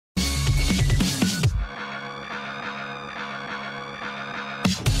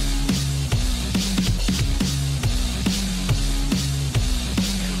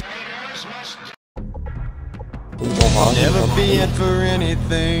Never bid for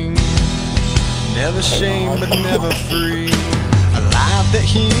anything, never shame but never free. A life that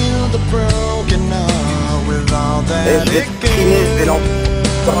healed the broken heart with all that it could.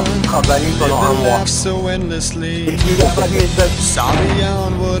 Travailler pendant un mois. So endlessly, Et puis il a fallu les dates sorry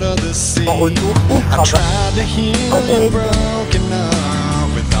on what others see. en retour au I travail. tried to heal your broken heart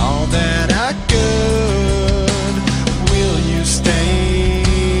with all that I could. Will you stay?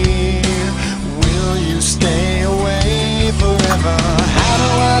 Will you stay away forever? How do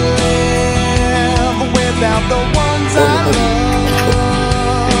I live without the ones I love?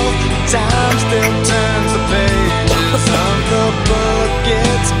 Time still turns the pages of the book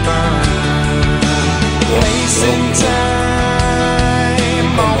gets burned. Wasting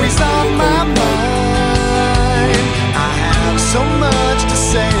time, always on my mind. I have so much to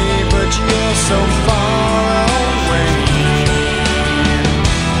say, but you're so far away.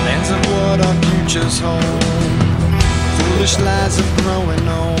 Plans of what our futures hold, foolish lies of growing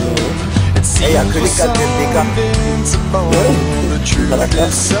old. It seems we're so invincible, the truth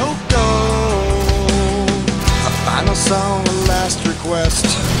is so cold. A final song, a last request,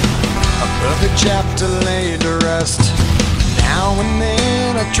 a perfect chapter laid to rest. Now and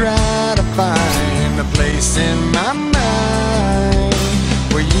then I try to find a place in my mind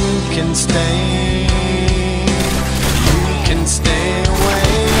where you can stay. You can stay away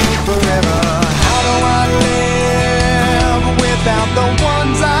forever. How do I live without the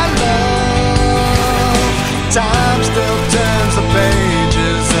ones I love? Time still turns the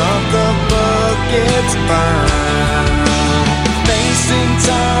pages of the book it's burned. Facing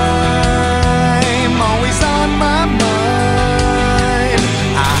time, always on my mind.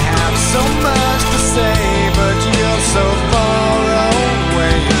 I have so much to say, but you're so far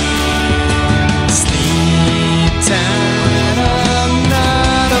away. Sleep tight, I'm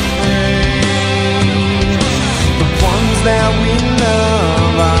not afraid. The ones that we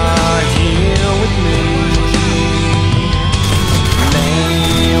love are here with me.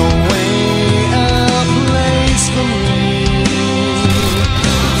 Lay away a place for me.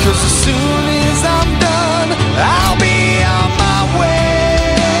 'Cause as soon as I'm done, I'll be on my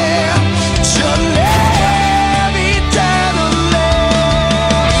way to live eternally.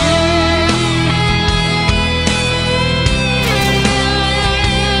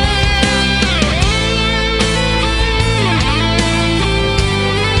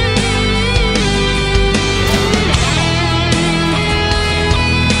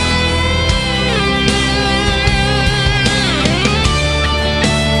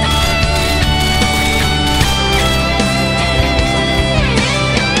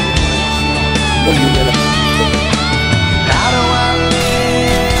 Donc,